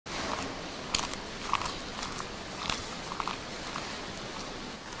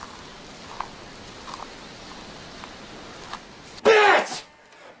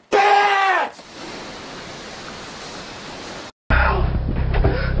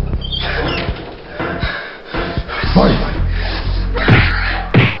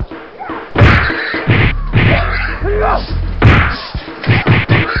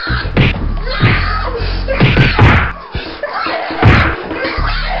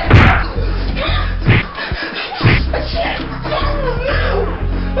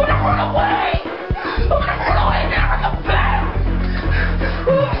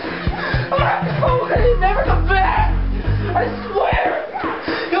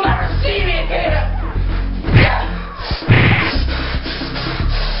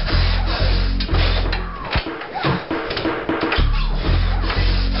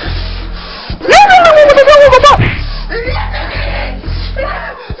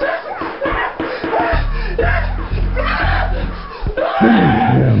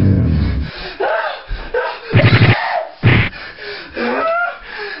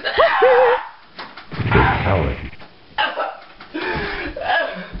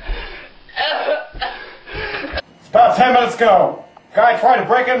About 10 minutes ago, guy tried to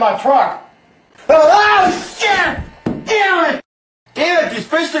break in my truck. Oh, shit! Damn it! Damn it, these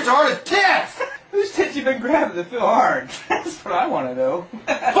fish sticks are hard as tits! Whose tits you been grabbing that feel hard? That's what I want to know.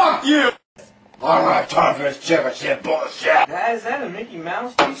 Fuck you! I don't have time for this chicken shit bullshit. Is that a Mickey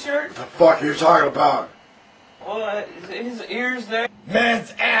Mouse t-shirt? What the fuck are you talking about? What? His ears there?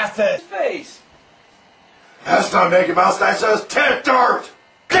 Men's asses! His face. That's not Mickey Mouse, that says tit dirt!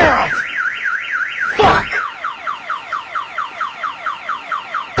 Damn it! Fuck!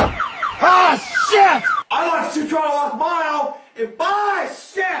 Ah, shit! I want to try to walk a mile and buy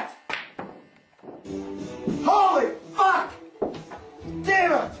shit! Holy fuck!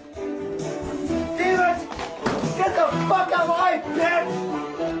 Damn it! Damn it! Get the fuck out of my bitch!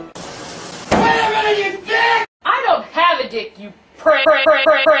 Wait a minute, you dick! I don't have a dick, you prick.